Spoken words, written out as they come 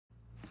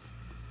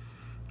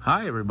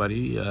Hi,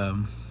 everybody.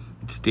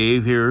 It's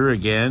Dave here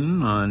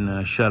again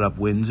on Shut Up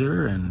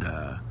Windsor, and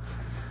a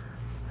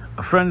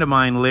friend of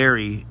mine,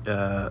 Larry,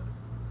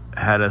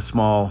 had a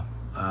small,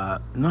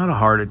 not a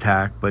heart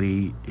attack, but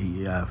he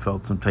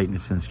felt some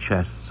tightness in his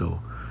chest,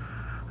 so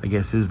I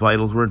guess his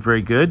vitals weren't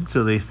very good,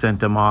 so they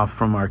sent him off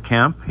from our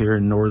camp here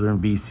in northern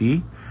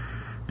BC,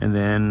 and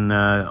then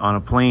on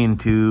a plane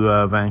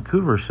to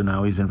Vancouver, so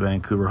now he's in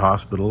Vancouver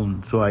Hospital,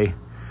 and so I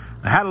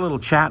had a little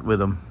chat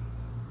with him.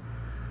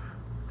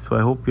 So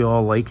I hope you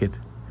all like it.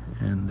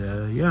 And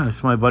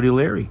it's my buddy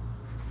Larry.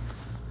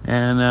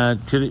 And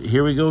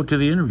here we go to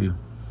the interview.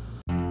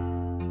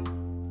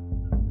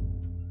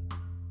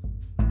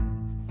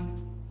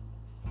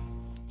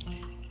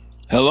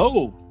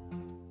 Hello.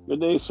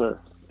 Good day, sir.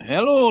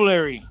 Hello,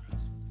 Larry.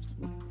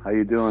 How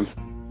you doing?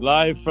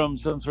 Live from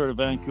some sort of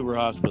Vancouver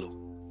hospital.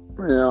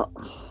 Yeah.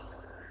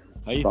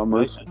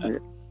 Bummers.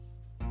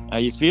 How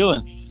you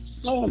feeling?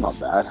 Oh, not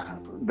bad.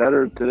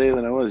 Better today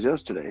than I was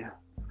yesterday.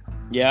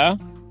 Yeah?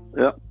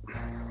 Yeah.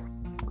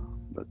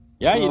 But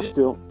yeah, you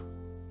still.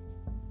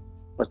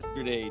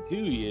 Yesterday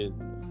too.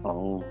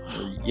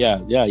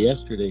 Yeah,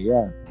 yesterday.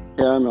 Yeah.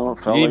 Yeah, no. You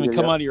didn't even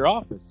come out of your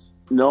office.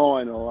 No,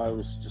 I know. I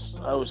was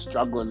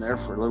struggling there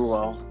for a little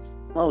while.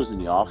 I was in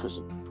the office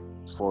at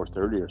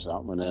 4:30 or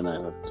something, and then I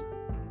left.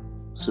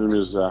 As soon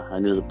as I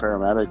knew the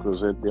paramedic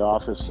was at the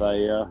office,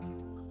 I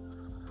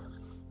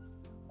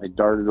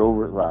darted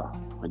over. Well,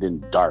 I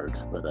didn't dart,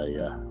 but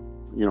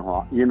you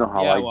know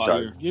how I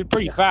dart. You're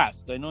pretty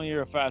fast. I know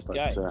you're a fast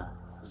guy.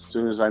 As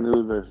soon as I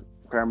knew the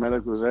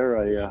paramedic was there,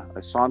 I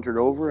sauntered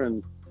over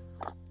and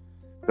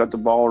got the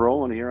ball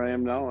rolling. Here I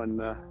am now, and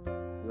the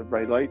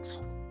bright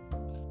lights.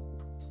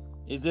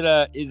 Is it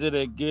a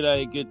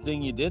good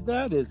thing you did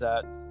that? Is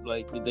that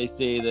did they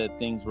say that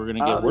things were going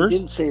to get worse? They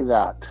didn't say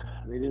that.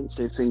 They didn't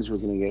say things were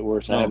going to get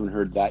worse. No. I haven't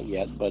heard that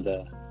yet, but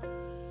it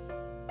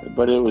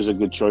was a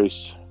good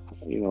choice.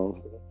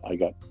 I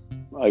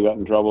got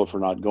in trouble for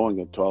not going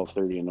at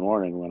 12:30 in the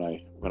morning when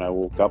I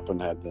woke up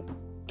and had the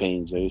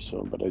pains.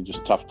 But I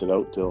just toughed it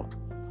out till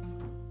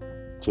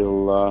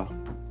I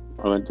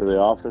went to the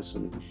office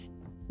and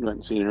went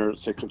and seen her at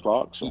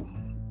 6:00. So.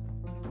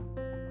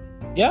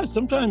 Yeah,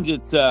 sometimes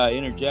it's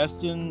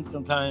indigestion.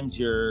 Sometimes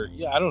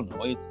I don't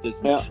know. It's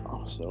just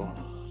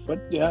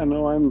but yeah,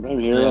 no, I'm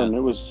here, and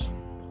it was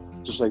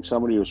just like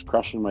somebody was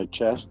crushing my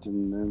chest,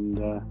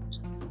 and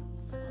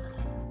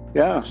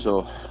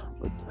so.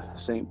 But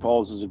St.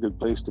 Paul's is a good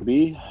place to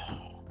be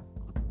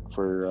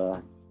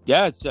for.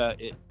 It's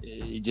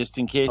just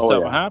in case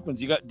something happens.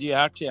 Do you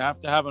actually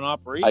have to have an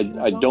operation?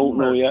 I don't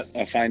know yet.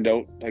 I find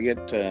out. I get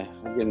a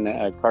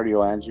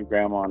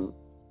cardioangiogram on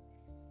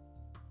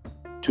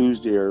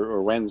Tuesday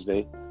or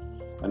Wednesday,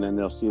 and then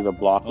they'll see the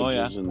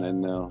blockages, and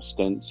then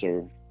stents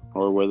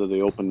or whether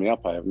they open me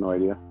up. I have no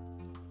idea.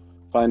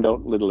 Find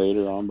out a little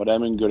later on, but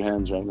I'm in good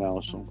hands right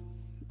now. So.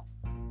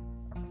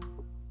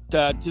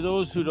 To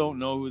those who don't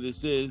know who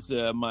this is,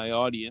 my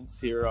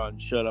audience here on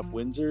Shut Up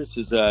Windsor, this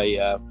is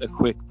a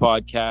quick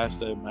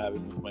podcast I'm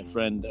having with my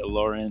friend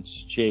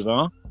Laurence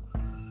Chavin,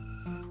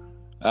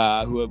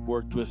 who I've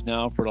worked with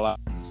now for the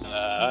last,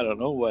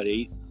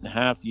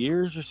 8.5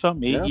 years or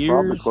something, 8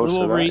 years, a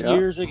little over 8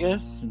 years, I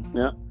guess.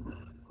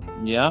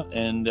 Yeah,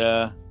 and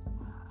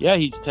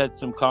he just had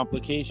some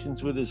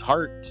complications with his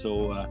heart,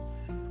 so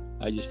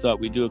I just thought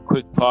we'd do a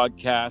quick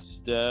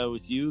podcast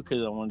with you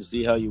because I wanted to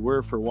see how you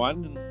were for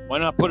one. And why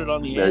not put it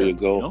on the air? There you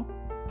go.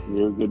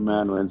 You're a good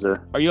man,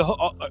 Windsor. Are you?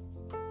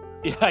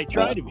 I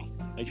try to be.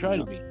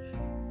 To be.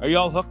 Are you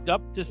all hooked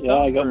up to stuff? Yeah,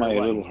 I got my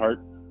little heart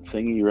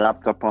thingy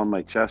wrapped up on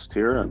my chest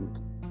here, and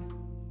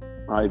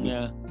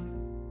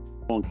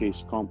in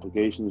case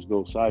complications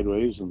go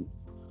sideways, and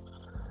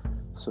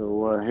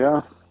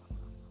so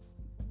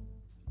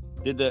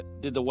Did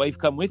the wife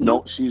come with you?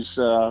 No, she's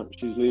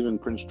leaving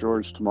Prince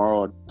George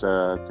tomorrow at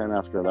 10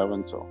 after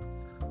 11. So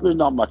there's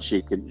not much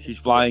she can. She's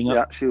flying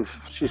up. Yeah,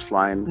 she's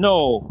flying.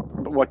 No,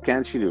 but what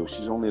can she do?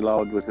 She's only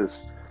allowed with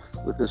this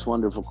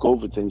wonderful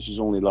COVID thing. She's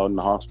only allowed in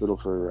the hospital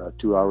for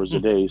 2 hours a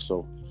day.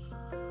 So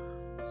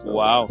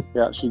wow.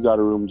 Yeah, she got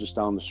a room just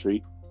down the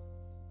street.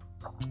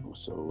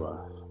 So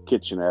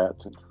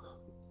kitchenette.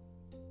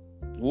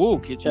 Whoa,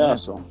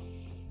 kitchenette.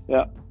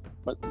 Yeah. So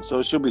But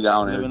so she'll be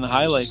down here in the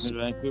High Lake in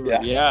Vancouver.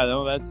 Yeah,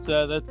 no, that's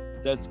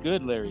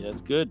good, Larry.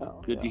 That's good.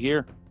 Good to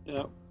hear.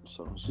 Yeah.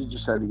 So she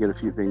just had to get a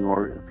few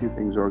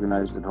things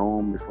organized at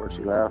home before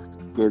she left.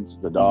 Kids,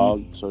 the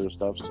dog, sort of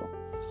stuff. So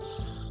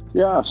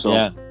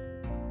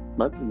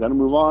but we gotta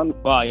move on.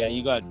 Well, yeah,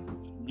 you got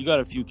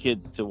a few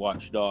kids to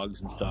watch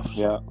dogs and stuff.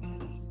 So.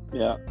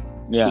 Yeah.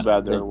 Too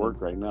bad they're at work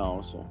right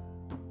now. So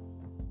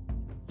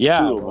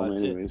yeah, two of them,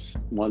 anyways.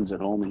 One's at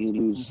home. He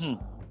leaves.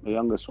 Mm-hmm. The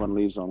youngest one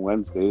leaves on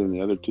Wednesday, and the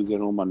other two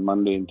get home on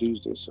Monday and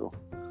Tuesday. So,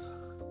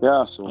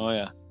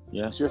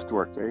 shift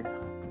work, eh?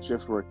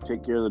 Shift work.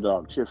 Take care of the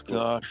dog. Shift work.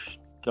 Gosh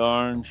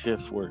darn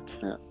shift work.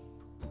 Yeah.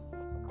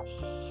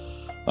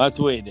 That's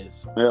the way it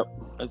is. Yep.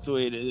 That's the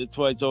way it is. That's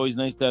why it's always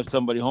nice to have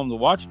somebody home to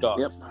watch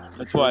dogs. Yep.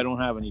 That's why I don't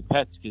have any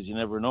pets, because you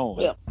never know.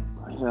 Yep.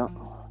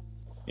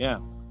 Yeah.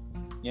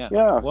 Yeah.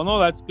 Yeah. Well, no,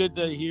 that's good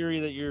to hear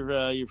that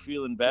you're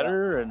feeling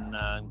better, and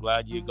I'm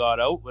glad you got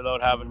out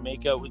without having to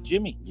make out with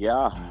Jimmy.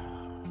 Yeah.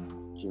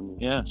 Jimmy.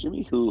 Yeah.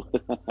 Jimmy who?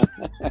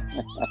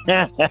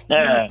 Yeah.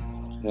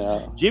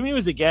 Jimmy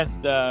was a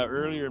guest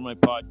earlier in my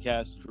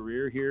podcast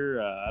career here.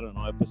 I don't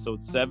know,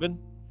 episode 7.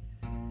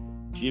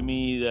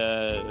 Jimmy,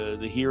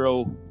 the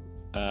hero.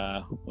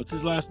 What's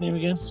his last name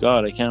again?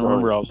 God, I can't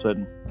remember all of a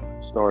sudden.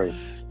 Story.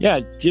 Yeah,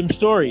 Jim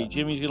Story.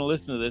 Jimmy's going to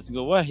listen to this and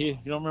go, what? You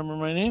don't remember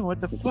my name? What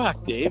the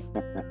fuck, Dave?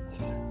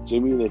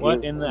 Jimmy, the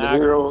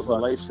hero, the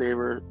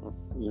lifesaver,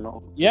 you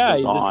know. Yeah,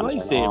 he's this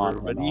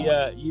lifesaver. But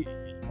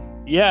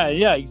yeah,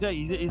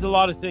 exactly. He's a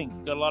lot of things.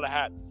 He's got a lot of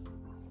hats.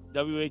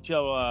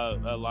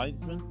 WHL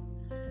linesman.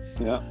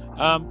 Yeah.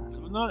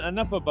 Not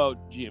enough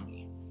about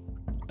Jimmy.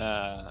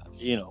 I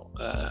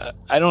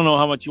don't know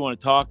how much you want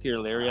to talk here,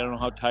 Larry. I don't know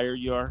how tired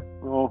you are.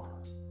 Oh,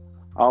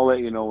 I'll let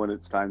you know when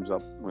it's time's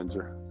up,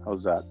 Windsor.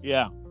 How's that?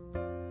 Yeah,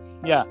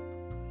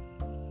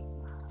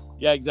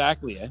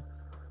 exactly.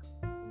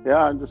 Yeah,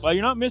 I'm just. Well,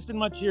 you're not missing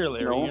much here,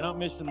 Larry. No. You're not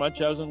missing much.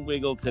 I was on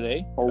Wiggle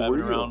today, driving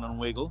around on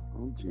Wiggle.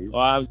 Oh, geez.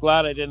 Well, I was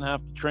glad I didn't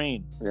have to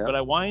train, but I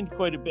whined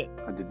quite a bit.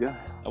 Did you?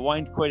 I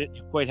whined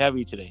quite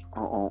heavy today.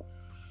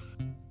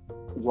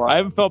 What? I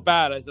haven't felt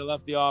bad as I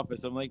left the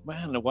office. I'm like,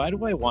 man, why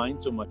do I whine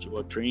so much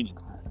about training?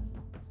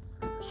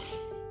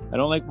 I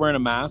don't like wearing a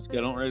mask. I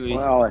don't really.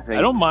 Well,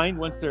 I don't mind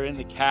once they're in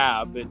the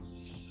cab. It's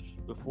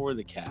before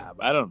the cab.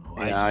 I don't know.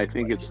 Yeah, I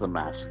think it's the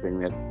mask thing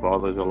that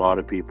bothers a lot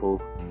of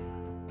people,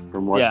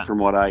 from what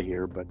I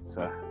hear. But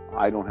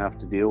I don't have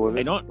to deal with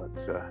it. I don't.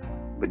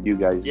 But you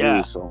guys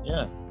do. So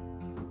yeah,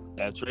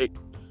 that's right.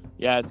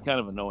 Yeah, it's kind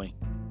of annoying.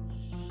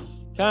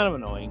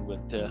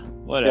 But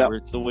whatever.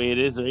 It's the way it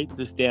is, right?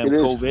 This damn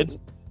COVID.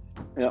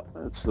 Yeah,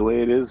 it's the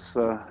way it is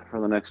for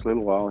the next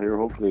little while here.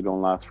 Hopefully it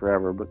don't last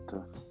forever, but...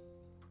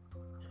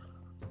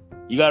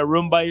 You got a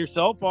room by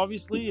yourself,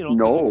 obviously?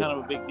 No. It's kind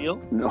of a big deal?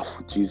 No,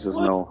 Jesus,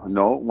 what?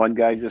 No. One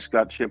guy just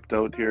got shipped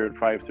out here at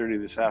 5:30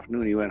 this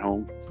afternoon. He went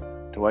home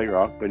to White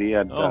Rock, but he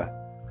had... I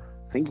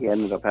think he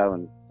ended up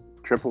having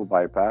triple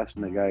bypass,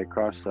 and the guy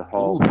across the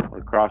hall, or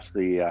across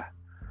on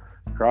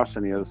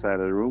the other side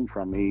of the room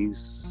from me,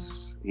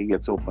 he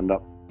gets opened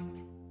up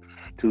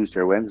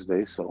Tuesday or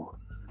Wednesday, so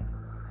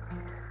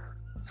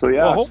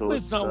yeah. Well, hopefully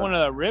it's not one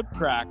of the rib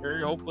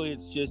cracker. Hopefully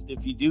it's just,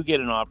 if you do get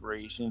an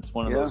operation, it's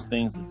one of those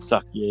things that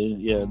suck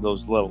you,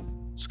 those little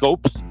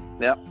scopes.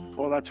 Yeah.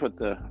 Well, that's what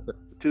the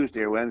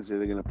Tuesday or Wednesday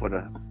they're going to put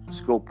a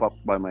scope up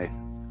by my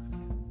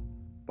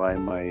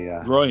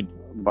groin,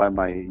 by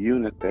my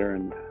unit there,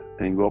 and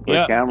go up with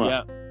a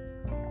camera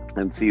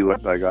and see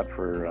what I got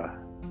for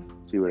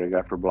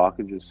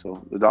blockages.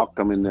 So the doc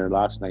come in there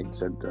last night and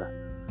said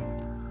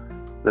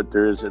that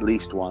there is at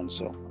least one,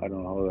 so I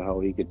don't know how the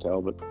hell he could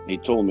tell, but he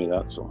told me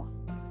that, so.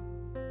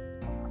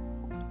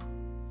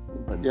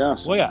 But yeah.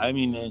 So. Well, yeah, I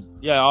mean,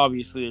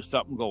 obviously there's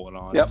something going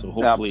on, so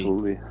hopefully,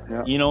 absolutely,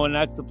 and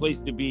that's the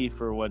place to be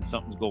for when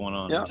something's going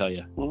on, I tell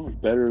you. Well,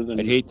 better than...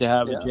 I'd hate to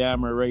have a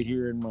jammer right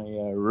here in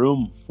my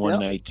room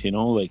one night,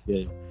 like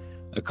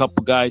a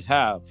couple guys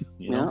have,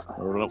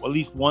 or at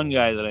least one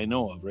guy that I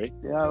know of, right?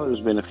 Yeah,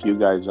 there's been a few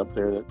guys up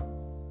there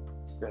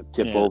that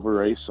tip over,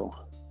 right, so...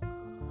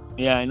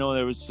 Yeah, I know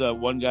there was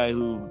one guy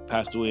who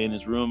passed away in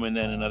his room, and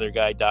then another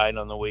guy died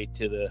on the way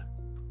to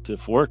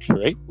Fort,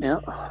 right? Yeah.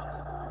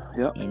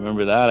 I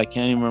remember that. I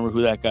can't even remember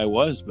who that guy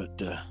was,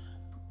 but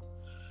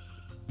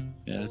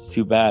it's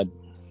too bad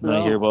when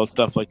I hear about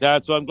stuff like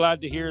that. So I'm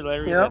glad to hear,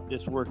 Larry, that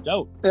this worked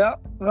out. Yeah,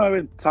 I've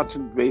been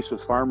touching base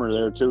with Farmer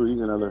there too.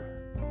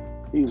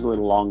 He's a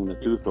little long in the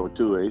tooth though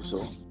too, eh?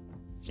 So.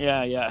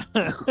 Yeah.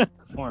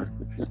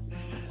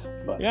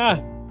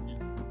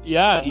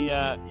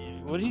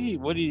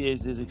 What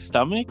is his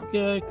stomach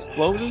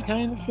exploded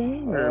kind of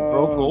thing, or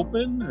broke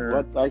open,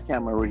 or what? I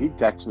can't remember. He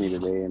texted me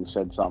today and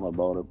said something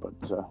about it, but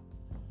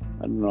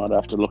I don't know. I'd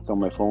have to look on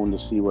my phone to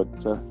see what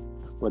the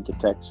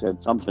text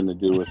said. Something to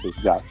do with his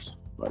guts,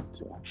 but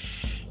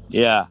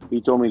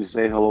he told me to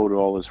say hello to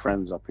all his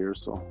friends up here.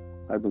 So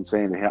I've been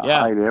saying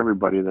hi to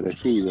everybody that I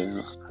see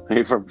there.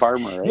 Hey, from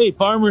Farmer. Right? Hey,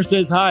 Farmer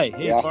says hi.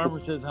 Farmer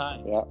says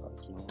hi. Yeah.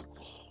 So,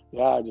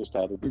 I just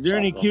had it. Is there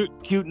any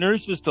cute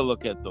nurses to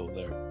look at though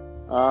there?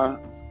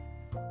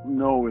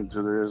 No,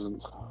 there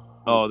isn't.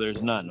 Oh,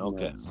 there's none.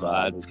 Okay,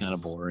 that's kind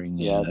of boring.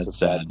 Yeah, that's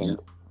sad. Yeah.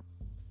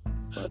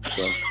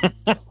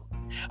 But,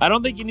 I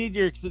don't think you need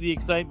the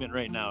excitement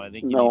right now. I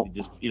think you need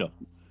to just,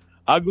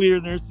 uglier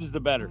nurses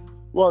the better.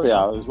 Well,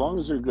 yeah, as long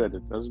as they're good,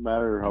 it doesn't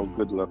matter how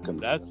good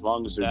looking. As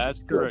long as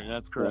that's correct. Good.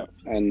 That's correct.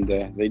 Yeah. And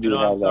they do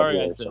have that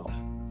there. So.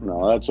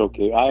 No, that's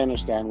okay. I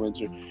understand,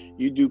 Windsor.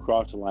 You do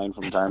cross the line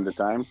from time to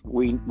time.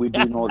 We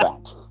do know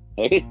that.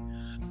 Hey.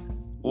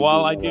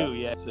 Well, I do,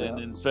 yes,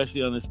 and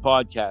especially on this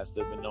podcast,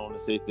 I've been known to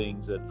say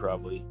things that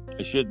probably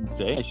I shouldn't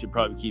say. I should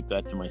probably keep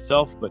that to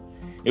myself, but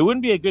it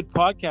wouldn't be a good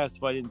podcast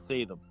if I didn't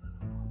say them.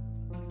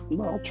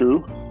 Well,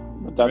 true.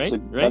 But that's a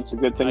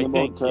good thing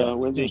about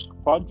Windsor's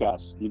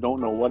podcast. You don't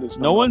know what is.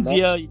 No one's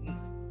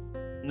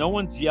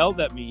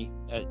yelled at me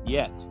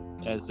yet,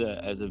 as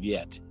of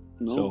yet.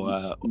 No.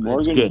 So Morgan,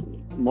 it's good.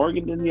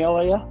 Morgan didn't yell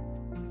at you?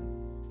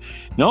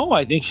 No,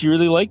 I think she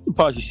really liked the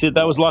podcast. She said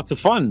that was lots of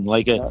fun.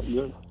 Like a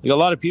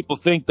lot of people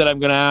think that I'm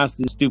going to ask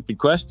these stupid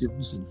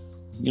questions.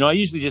 I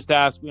usually just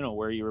ask,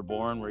 where you were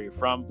born, where you're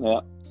from.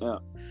 Yeah.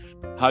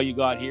 How you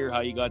got here,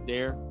 how you got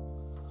there.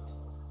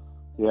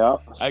 Yeah.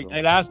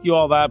 I'd ask you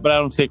all that, but I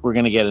don't think we're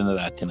going to get into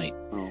that tonight.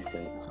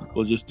 Okay.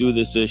 We'll just do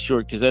this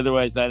short, because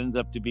otherwise that ends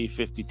up to be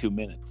 52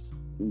 minutes.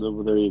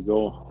 There you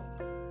go.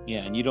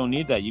 Yeah, and you don't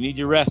need that. You need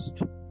your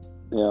rest.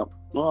 Yeah.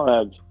 Well,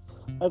 I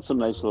had some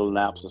nice little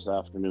naps this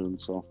afternoon,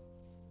 so.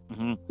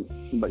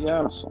 Mm-hmm. But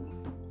yeah,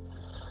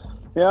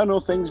 no,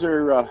 things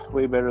are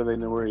way better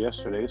than they were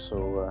yesterday,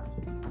 so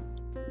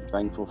I'm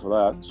thankful for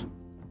that.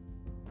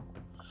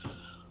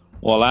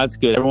 Well, that's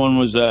good. Everyone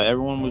was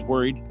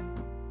worried.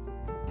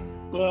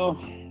 Well,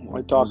 I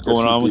What's talked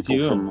going on with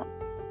you?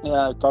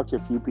 I talked to a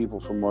few people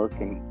from work,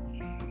 and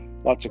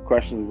lots of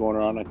questions going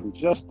on. I can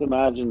just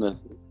imagine the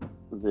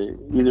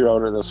either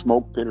out of the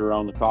smoke pit or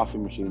around the coffee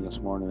machine this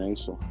morning,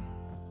 So.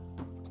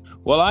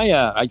 Well,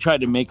 I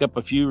tried to make up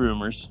a few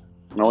rumors.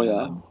 Oh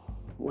yeah.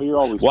 Well, you're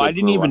always. Well, I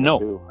didn't even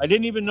know. I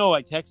didn't even know.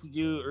 I texted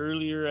you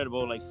earlier at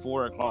about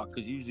 4:00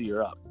 because usually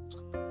you're up.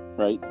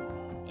 Right.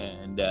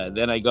 And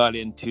then I got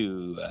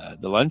into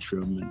the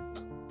lunchroom, and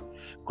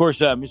of course,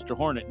 Mr.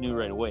 Hornet knew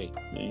right away.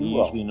 He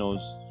usually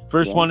knows.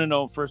 First one to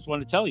know, first one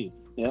to tell you.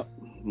 Yep.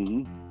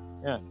 Mm-hmm.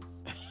 Yeah.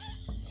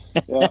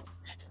 Yeah.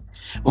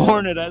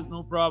 Hornet has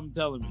no problem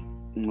telling me.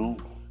 No.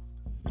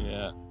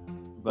 Yeah.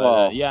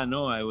 But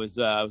I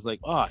was like,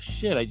 oh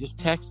shit! I just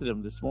texted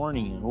him this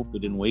morning. I hope it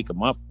didn't wake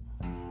him up.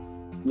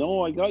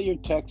 No, I got your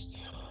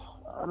text.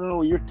 I don't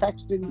know. Your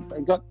text didn't.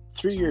 I got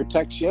 3 your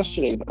texts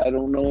yesterday, but I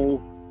don't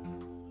know.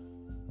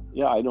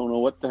 Yeah, I don't know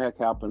what the heck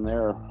happened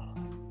there.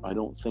 I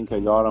don't think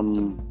I got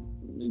them.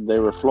 They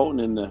were floating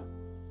in the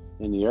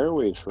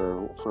airwaves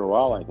for a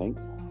while, I think.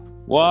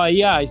 Well,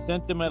 yeah, I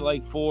sent them at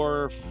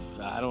 4.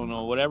 I don't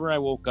know, whatever. I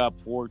woke up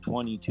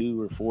 4:22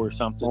 or 4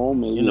 something. Oh,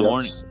 maybe in the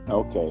morning.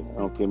 Okay,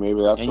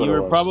 maybe that's. And what you were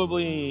it was.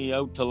 Probably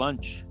out to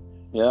lunch.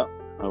 Yeah,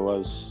 I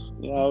was.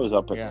 Yeah, I was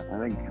up at. Yeah. I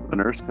think the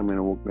nurse came in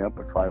and woke me up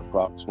at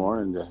 5:00 this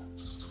morning to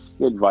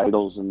get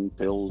vitals and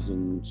pills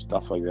and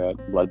stuff like that,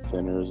 blood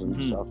thinners and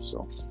stuff.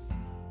 So.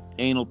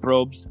 Anal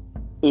probes.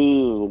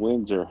 Ooh, the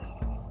Windsor.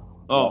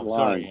 Oh,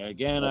 sorry.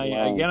 Again,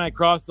 I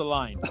crossed the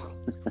line.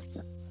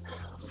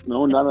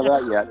 No, none of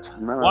that yet.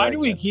 Why do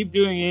we keep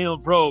doing anal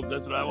probes?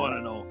 That's what I want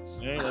to know.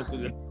 Hey, that's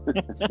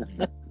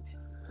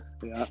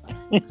Yeah.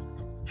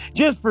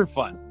 Just for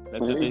fun.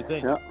 That's what they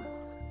say. Yeah.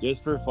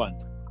 Just for fun.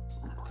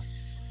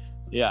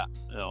 Yeah.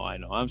 No, I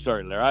know. I'm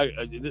sorry, Larry.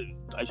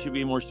 I should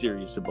be more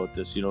serious about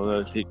this.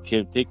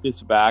 Take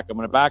this back. I'm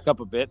going to back up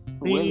a bit.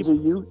 Windsor,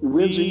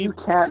 you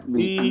can't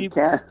be. You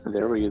can't.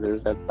 There we go.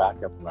 There's that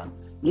backup line.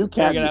 You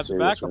can't be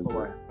serious. Back up a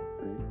line.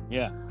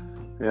 Yeah.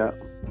 Yeah.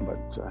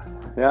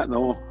 But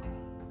no.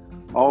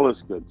 All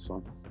is good,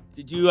 son.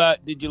 Did you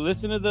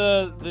listen to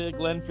the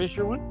Glenn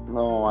Fisher one?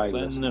 No,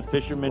 Glenn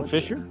Fisherman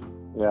Fisher?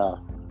 Yeah.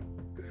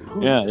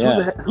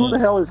 Who the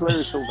hell is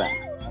Larry Sylvan?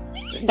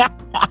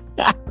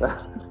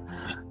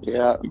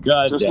 Yeah.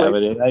 God damn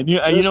it! I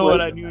knew. You know what?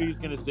 I knew he was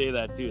going to say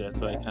that too. That's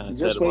why I kind of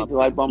said. Just wait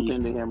till I bump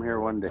into him here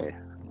one day.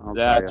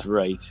 That's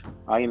right.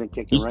 I'm going to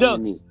kick him right in the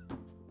knee.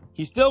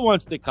 He still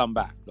wants to come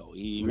back, though.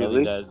 He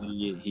really does.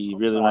 He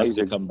really wants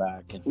to come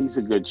back. And he's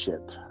a good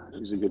shit.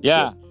 He's a good shit.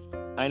 Yeah.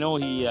 I know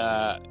he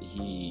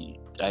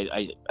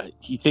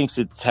thinks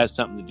it has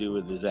something to do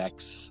with his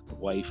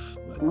ex-wife.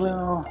 But,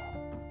 well,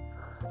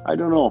 I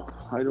don't know.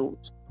 I don't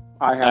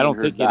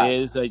think it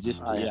is. I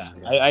just I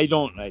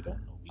don't know.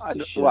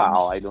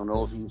 I don't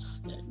know if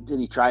did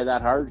he try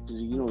that hard?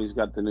 Because he's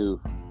got the new.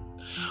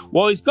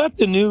 Well, he's got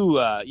the new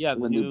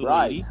the new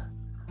bride.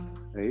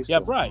 Hey, so.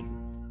 Bride.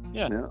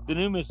 Yeah, the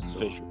new Mrs.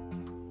 Fisher.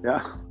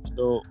 Yeah.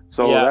 So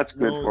that's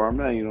good for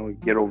him.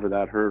 Get over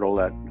that hurdle.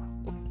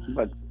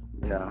 But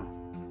yeah.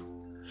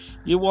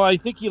 Yeah, well, I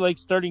think he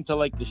starting to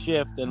like the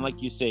shift, and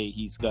like you say,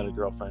 he's got a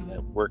girlfriend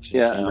that works in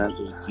town,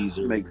 so he sees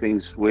her. Make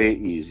things way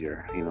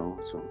easier,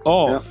 So.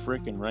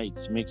 Freaking right!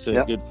 It makes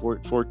a good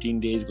 14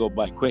 days go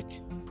by quick.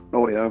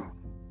 Oh yeah.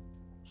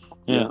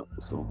 Yeah.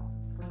 So,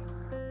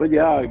 but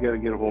I got to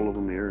get a hold of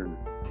him here, and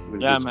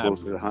when it's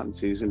close to the hunting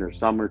season or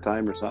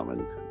summertime or something,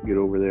 and get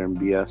over there and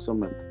BS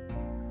him, and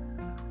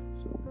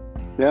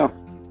so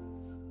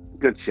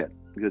good shit.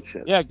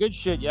 Yeah, good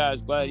shit. Yeah, I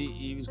was glad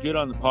he was good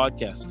on the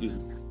podcast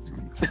too.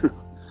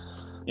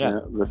 Yeah,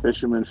 the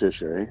Fisherman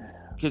Fisher, eh?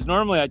 Because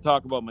normally I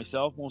talk about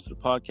myself most of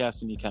the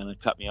podcast, and you kind of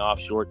cut me off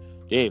short.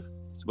 Dave,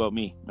 it's about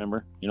me.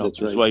 Remember,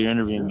 that's right. why you're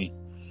interviewing me.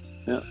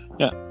 Yeah.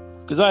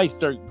 Because I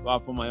start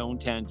off on my own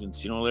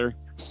tangents, Larry.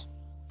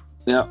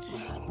 Yeah.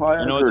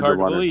 Well, it's hard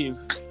to believe.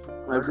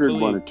 I've heard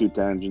one or two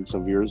tangents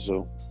of yours,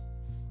 so.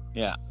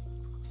 Yeah.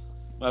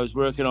 I was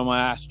working on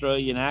my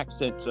Australian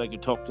accent so I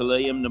could talk to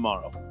Liam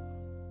tomorrow.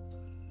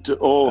 I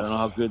don't know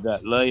how good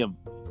that Liam.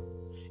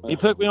 He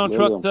put me on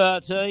truck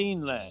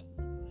 13, Liam.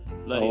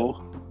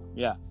 Oh.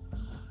 Yeah.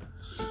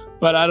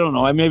 But I don't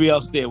know. Maybe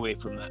I'll stay away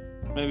from that.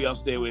 Maybe I'll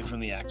stay away from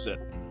the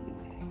accent.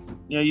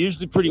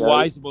 Usually pretty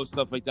wise about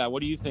stuff like that. What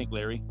do you think,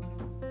 Larry?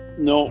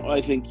 No,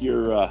 I think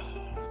you're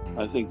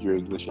I think your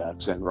English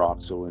accent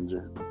rocks, so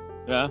Windsor.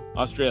 Yeah,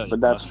 Australian.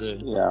 But that's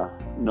Australian.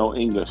 no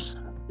English.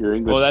 Your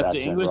English That's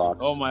accent the English? rocks.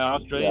 Oh, my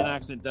Australian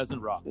accent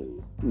doesn't rock.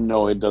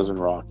 No, it doesn't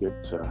rock. It.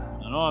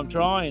 I know, I'm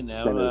trying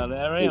now,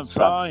 Larry. I'm sucks.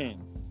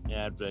 trying.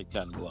 Yeah, it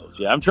kind of blows.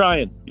 Yeah, I'm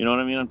trying. You know what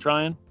I mean? I'm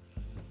trying.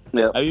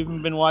 Yeah. I've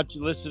even been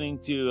listening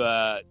to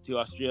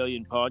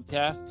Australian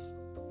podcasts.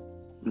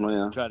 Oh,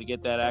 yeah. Try to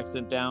get that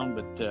accent down,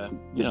 but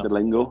you know, the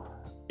lingo.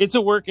 It's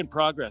a work in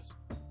progress.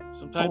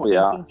 Sometimes things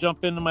don't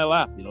jump into my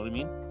lap. You know what I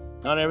mean?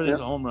 Not everything's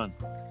a home run.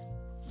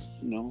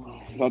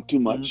 No, not too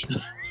much.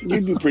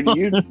 You do pretty.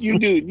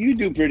 You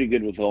do pretty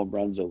good with home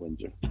runs at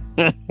Windsor.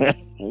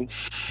 Right?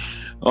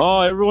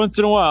 Oh, every once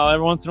in a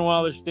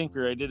while, there's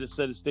stinker. I did a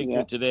set of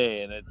stinker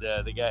today, and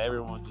the guy,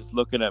 everyone was just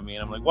looking at me,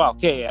 and I'm like, "Well,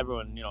 okay,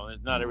 everyone, you know,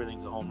 not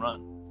everything's a home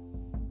run."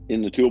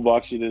 In the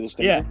toolbox, you did a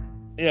stinker.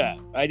 Yeah.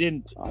 I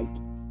didn't.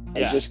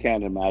 I just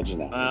can't imagine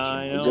that.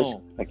 I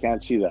know. I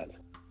can't see that.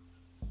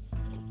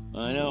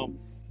 I know.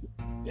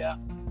 Yeah.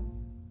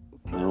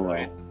 Oh,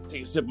 well.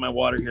 Take a sip of my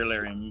water here,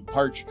 Larry. I'm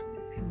parched.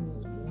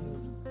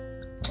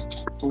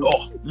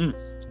 Oh.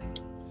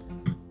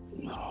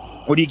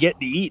 What do you get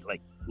to eat?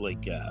 Like.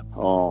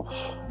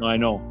 I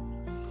know.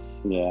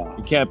 Yeah.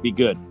 It can't be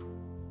good.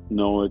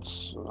 No,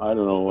 it's. I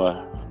don't know.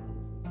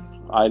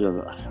 I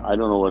don't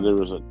know whether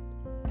there was a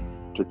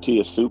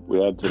tortilla soup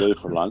we had today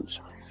for lunch.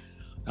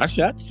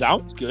 Actually, that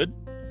sounds good.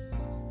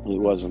 It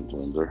wasn't,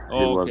 Windsor.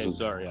 Oh, okay.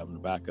 Sorry, I'm gonna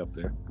back up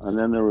there. And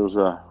then there was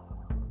a.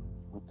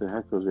 What the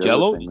heck was the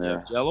Jello? other thing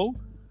there? Jello?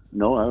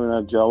 No, I haven't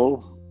had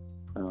Jello.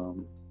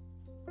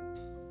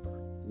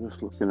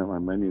 Just looking at my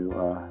menu.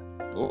 A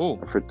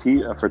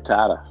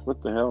frittata.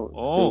 What the hell?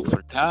 Oh,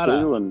 frittata.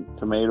 Potato and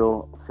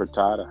tomato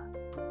frittata.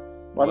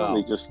 Why don't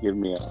they just give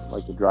me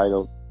a dried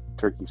out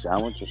turkey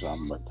sandwich or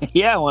something? But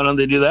yeah, why don't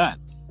they do that?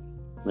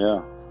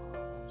 Yeah.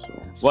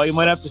 Well, you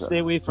might have to stay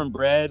away from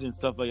bread and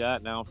stuff like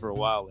that now for a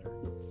while there.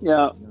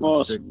 Yeah,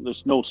 well,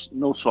 there's no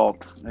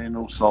salt. There ain't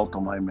no salt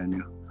on my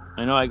menu.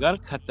 I know, I gotta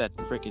cut that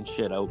freaking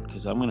shit out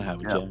because I'm gonna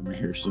have a jammer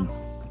here soon.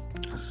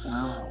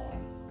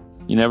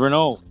 You never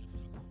know.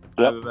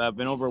 Yep. I've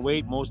been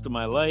overweight most of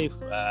my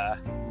life, a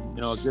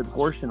good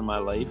portion of my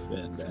life,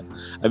 and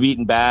I've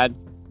eaten bad,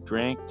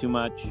 drank too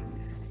much.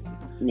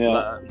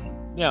 Yeah.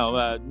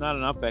 Not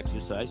enough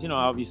exercise.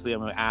 Obviously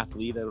I'm an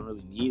athlete. I don't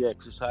really need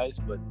exercise,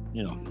 but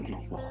No,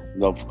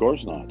 of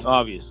course not.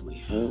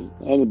 Obviously.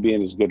 And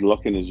being as good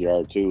looking as you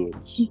are too,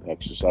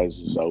 exercise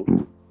is out.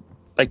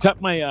 I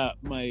cut my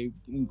my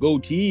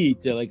goatee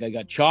to I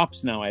got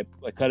chops now. I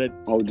cut it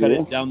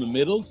it down the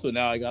middle, so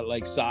now I got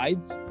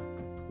sides.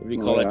 What do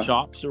you call that?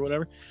 Chops or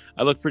whatever.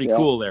 I look pretty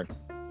cool there.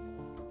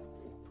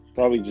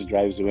 Probably just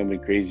drives the women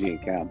crazy in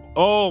camp.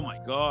 Oh my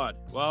God!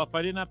 Well, if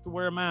I didn't have to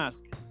wear a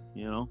mask,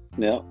 Yeah.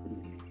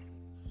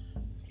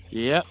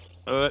 Yeah.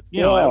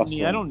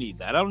 Awesome. I don't need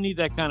that. I don't need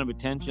that kind of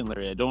attention,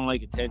 Larry. I don't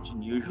like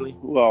attention usually.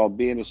 Well,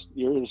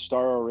 you're a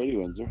star already,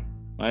 Windsor.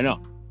 I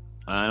know.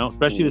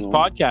 Especially this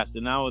podcast,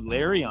 and now with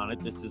Larry on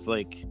it, this is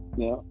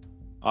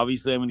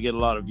obviously I'm going to get a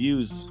lot of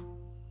views,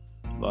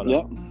 a lot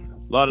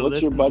of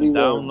listens and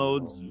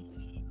downloads.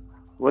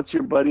 What's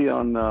your buddy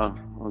on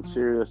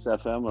Sirius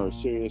FM or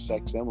Sirius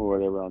XM or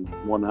whatever on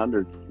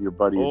 100? Your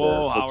buddy there.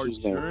 What's Howard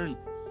Stern.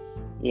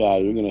 Yeah,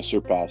 you're going to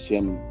surpass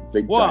him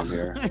big time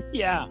here.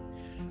 Yeah,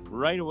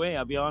 right away.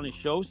 I'll be on his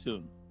show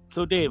soon.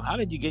 So, Dave, how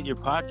did you get your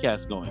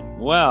podcast going?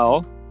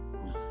 Well,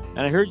 and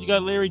I heard you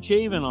got Larry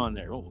Chavin on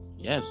there. Oh,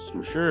 yes,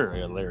 for sure,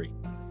 I got Larry.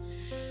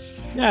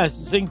 Yeah,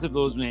 it's things of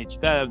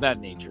that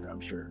nature.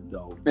 I'm sure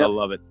they'll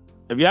love it.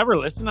 Have you ever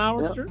listened to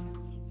Howard Stern?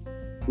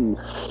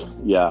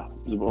 Yeah,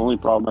 the only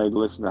problem I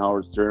listen to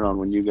Howard Stern on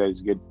when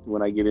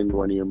I get into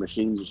one of your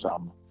machines or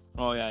something.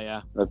 Oh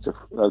yeah. That's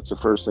the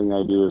first thing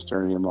I do is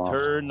turn him off.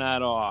 Turn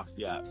that off.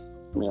 Yeah.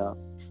 Yeah.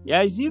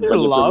 Yeah, he's either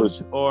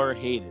loved or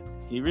hated.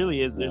 He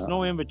really is. There's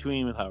no in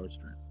between with Howard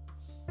Stern.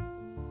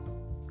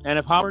 And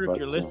if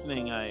you're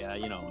listening,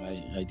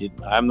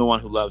 I'm the one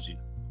who loves you.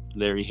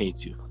 Larry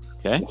hates you.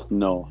 Okay?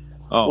 No.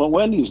 Oh. Well,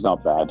 Wendy's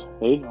not bad.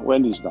 Hey,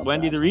 Wendy's not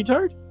Wendy bad. the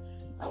retard?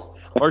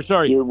 Or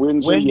sorry,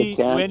 Wendy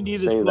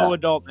the slow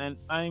adult. And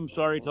I'm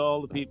sorry to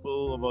all the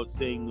people about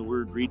saying the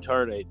word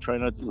retard. I try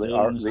not to say it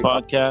on this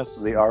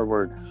podcast. The R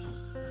word.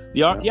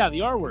 The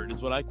R word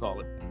is what I call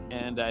it.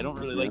 And I don't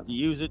really like to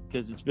use it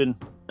because it's been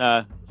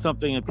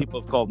something that people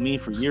have called me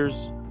for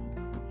years.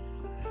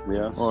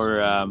 Yeah.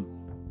 Or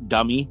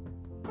dummy.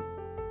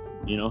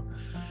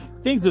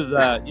 Things of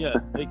that.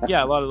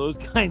 A lot of those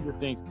kinds of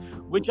things,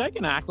 which I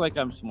can act like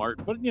I'm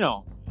smart, but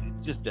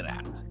it's just an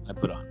act I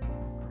put on.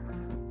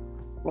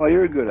 Well,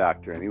 you're a good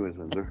actor anyways,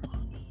 Windsor.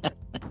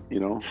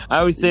 I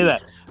always say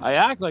that. I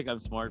act like I'm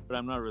smart, but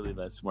I'm not really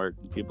that smart.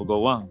 And people go,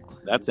 wow,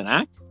 that's an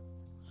act?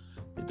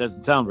 It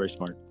doesn't sound very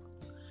smart.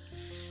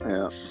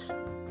 Yeah.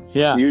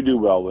 Yeah. You do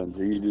well,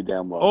 Windsor. You do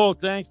damn well. Oh,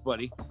 thanks,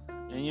 buddy.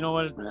 And you know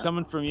what? It's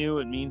coming from you.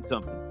 It means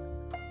something.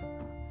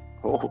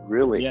 Oh,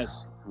 really?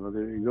 Yes. Well,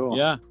 there you go.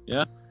 Yeah.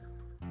 Yeah.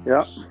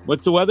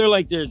 What's the weather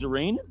like there? Is it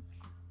raining?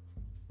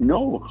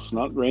 No, it's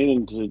not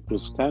raining. It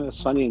was kind of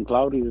sunny and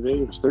cloudy today.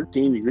 It was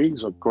 13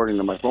 degrees according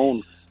to my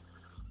phone.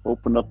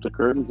 opened up the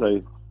curtains.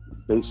 I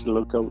basically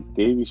look out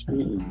Davie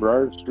Street and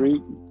Burrard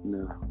Street.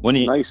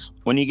 Nice.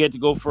 When you get to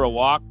go for a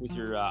walk with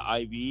your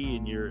IV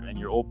and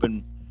your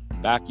open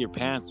back of your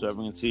pants so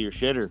everyone can see your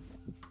shitter.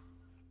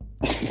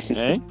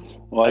 Hey?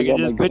 Well, I can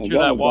just picture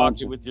that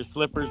walking with your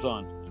slippers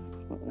on.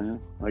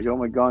 I got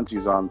my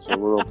gaunchies on, so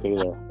we're okay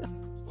there.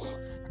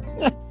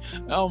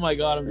 Oh my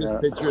God, I'm just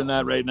picturing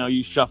that right now.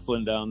 You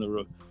shuffling down the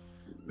road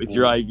with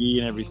your IV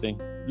and everything.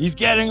 He's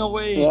getting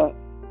away. Yeah.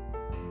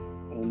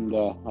 And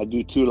I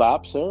do 2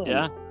 laps there.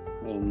 Yeah.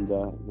 And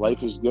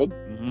life is good.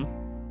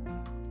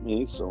 Mm-hmm.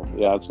 Yeah, so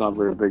it's not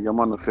very big. I'm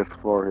on the 5th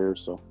floor here,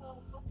 so.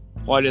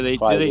 Why do they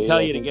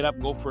tell you to get up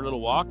and go for a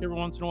little walk every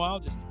once in a while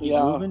just to keep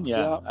moving?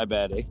 Yeah, I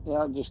bet, eh?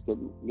 Yeah, just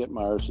get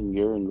my arse in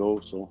gear and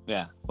go. So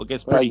yeah, well, it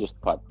gets pretty. I just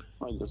putt.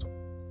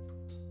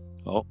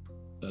 Oh,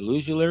 did I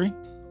lose you, Larry?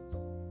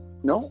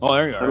 No. Oh,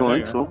 there you are. I don't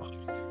think so.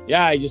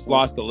 Yeah, I just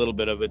lost a little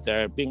bit of it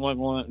there. Being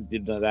one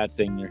did that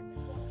thing there.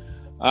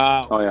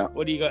 Oh yeah.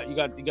 What do you got? You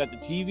got the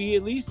TV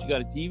at least? You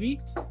got a TV?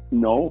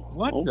 No.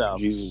 What? Oh,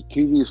 Jesus,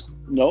 TV's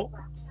no.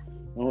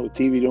 No, the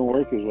TV don't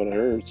work is what I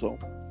heard. So,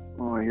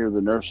 I hear the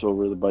nurse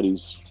over the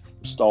buddy's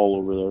stall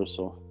over there.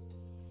 So.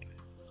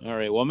 All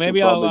right. Well,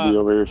 maybe I'll probably be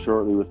over here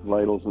shortly with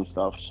vitals and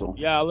stuff. So.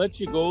 Yeah, I'll let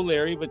you go,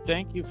 Larry. But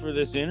thank you for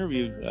this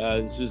interview.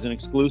 This is an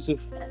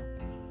exclusive.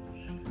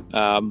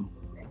 I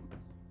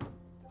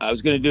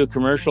was going to do a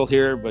commercial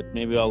here, but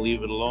maybe I'll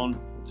leave it alone.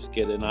 Just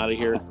get it out of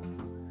here.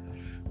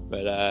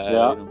 But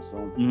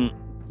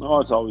no,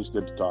 it's always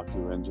good to talk to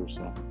you, Windsor.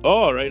 So.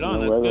 Oh, right on.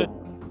 That's good.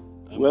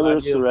 Whether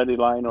it's the Ready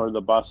Line or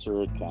the bus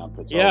or at camp,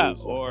 it's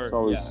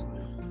always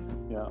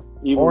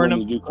even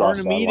when you do cross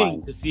or in a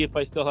meeting to see if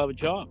I still have a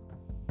job.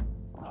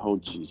 Oh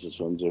Jesus,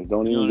 Windsor!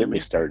 Don't even get me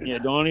started. Yeah,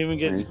 don't even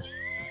get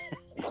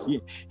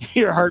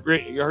your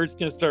heart's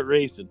gonna start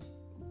racing.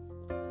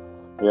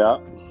 Yeah,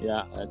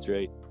 that's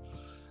right.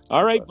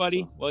 All right,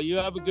 buddy. Well, you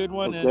have a good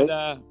one,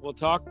 and we'll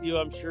talk to you,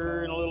 I'm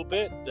sure, in a little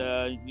bit.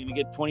 You're gonna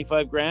get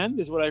 $25,000,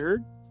 is what I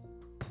heard.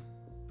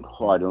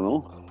 Oh, I don't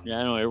know.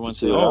 Yeah, I know. Everyone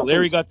says, "Oh,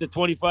 Larry got the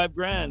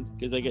 $25,000,"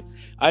 because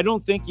I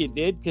don't think you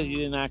did because you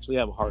didn't actually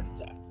have a heart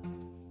attack.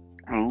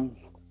 Oh.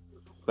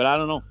 But I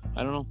don't know.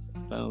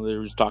 They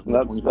were just talking.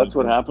 That's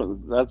what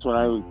happens. That's what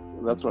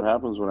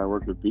happens when I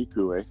work with B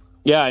Crew, eh?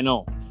 Yeah, I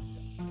know.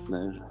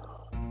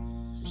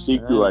 C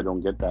Crew, I don't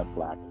get that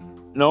flack.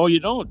 No, you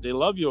don't. They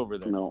love you over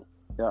there. No.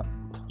 Yeah.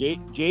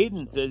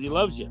 Jaden says he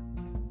loves you.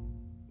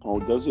 Oh,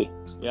 does he?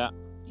 Yeah.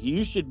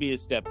 You should be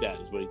his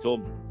stepdad, is what he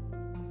told me.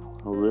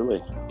 Oh,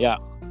 really? Yeah.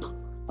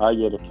 I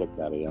get a kick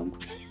out of him.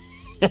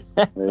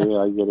 Maybe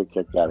I get a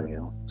kick out of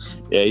him.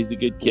 Yeah, he's a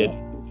good kid.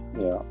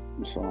 Yeah.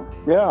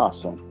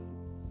 So.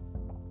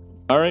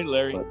 All right,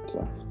 Larry. But,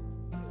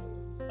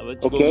 I'll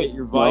let you go get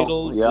your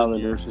vitals. The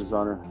nurse is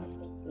on her.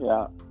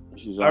 Yeah,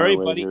 she's on her way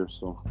buddy. Here.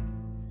 So.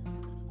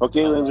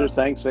 Okay, Lindsay.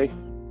 Thanks, eh?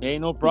 Hey,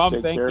 no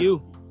problem. Thank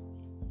you.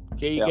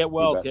 Okay, you get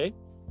well, okay?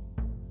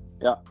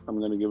 Yeah, I'm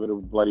going to give it a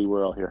bloody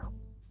whirl here.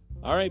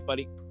 All right,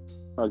 buddy.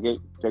 Okay,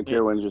 take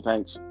care, Windsor.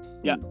 Thanks.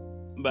 Yeah,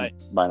 bye.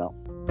 Bye now.